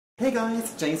Hey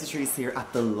guys, James Patrice here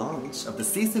at the launch of the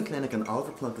SISU clinic on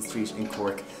Oliver Plunkett Street in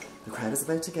Cork. The crowd is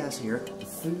about to get here, the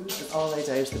food is all laid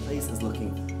out, the place is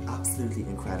looking absolutely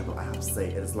incredible. I have to say,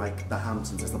 it is like the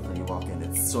Hamptons or something when you walk in,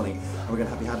 it's stunning. And we're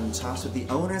going to be having a chat with the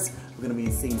owners, we're going to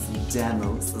be seeing some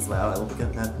demos as well. I won't be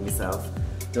getting that myself.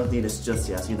 Don't need it just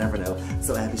yet, you never know.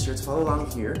 So be sure to follow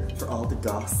along here for all the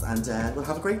goss and we'll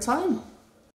have a great time.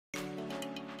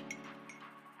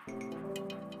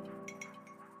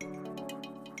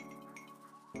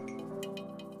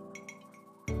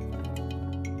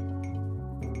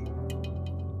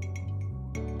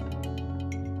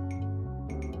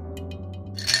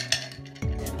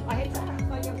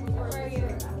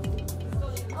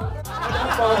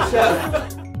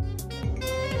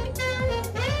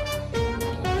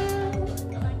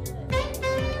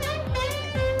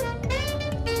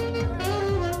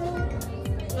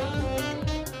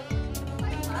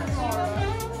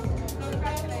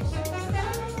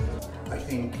 I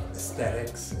think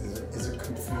aesthetics is a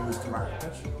confused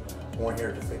market. We're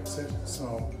here to fix it.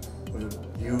 So we have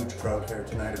a huge crowd here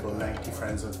tonight, about 90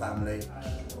 friends and family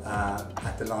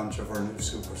at the launch of our new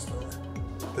superstore.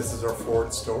 This is our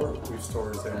fourth store. We have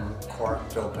stores in Cork,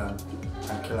 Dublin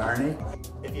and Killarney.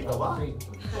 If you have a what? Now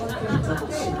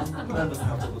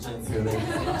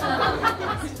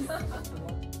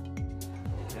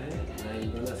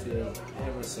you're going to feel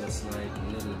ever so slight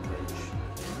little pinch,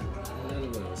 a little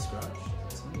bit of a scratch,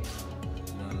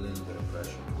 not a little bit of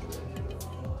pressure.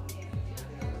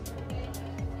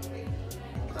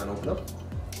 And open up.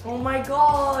 Oh my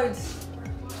god!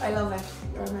 I love it.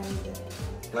 They're amazing.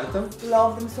 Like them?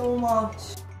 Love them so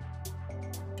much.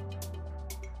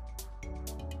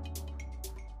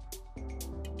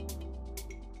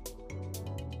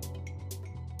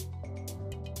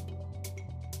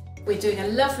 We're doing a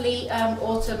lovely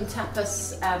autumn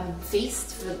tapas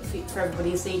feast for everybody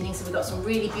this evening, so we've got some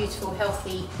really beautiful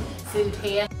healthy food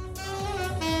here.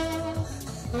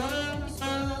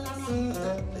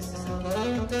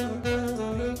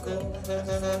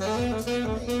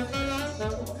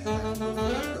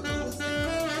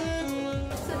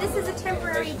 So this is a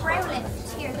temporary brow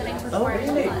lift here that I'm performing. Oh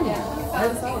really? Yeah. How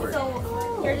does that work?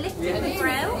 So you're lifting the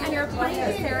brow and you're applying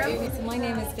the serum. So my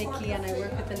name is Vicky and I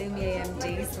work with the Lumia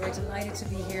MD, so we're delighted to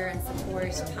be here and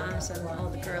support Pat and all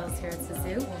the girls here at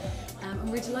SISU. And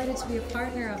we're delighted to be a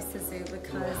partner of SISU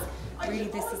because really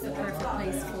this is the perfect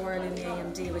place for Lumia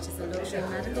MD, which is a luxury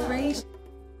medical range.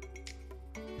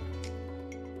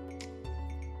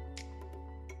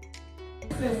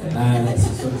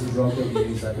 So it's a drug that we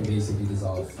use that can basically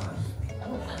dissolve fat.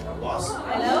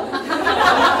 Hello?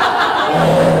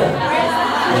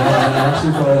 Yeah, I'm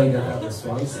actually following that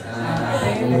response.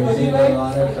 We're doing a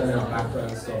lot of kind of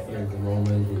background stuff here at the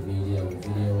moment with media, with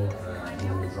video, and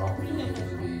when we're dropping it,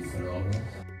 it'll be phenomenal.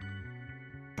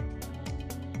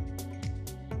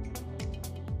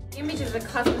 The image is a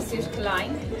cosmeceutical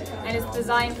line and it's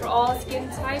designed for all skin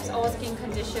types, all skin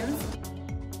conditions.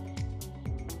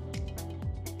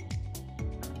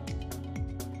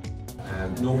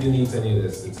 Nobody needs any of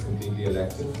this, it's completely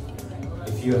elective.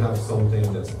 If you have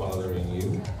something that's bothering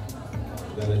you,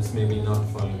 then it's maybe not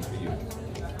fine for you.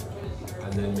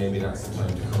 And then maybe that's the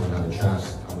time to come and have a chat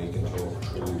and we can talk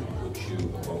through with you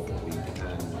about what we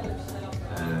can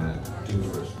do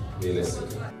for it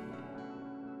realistically.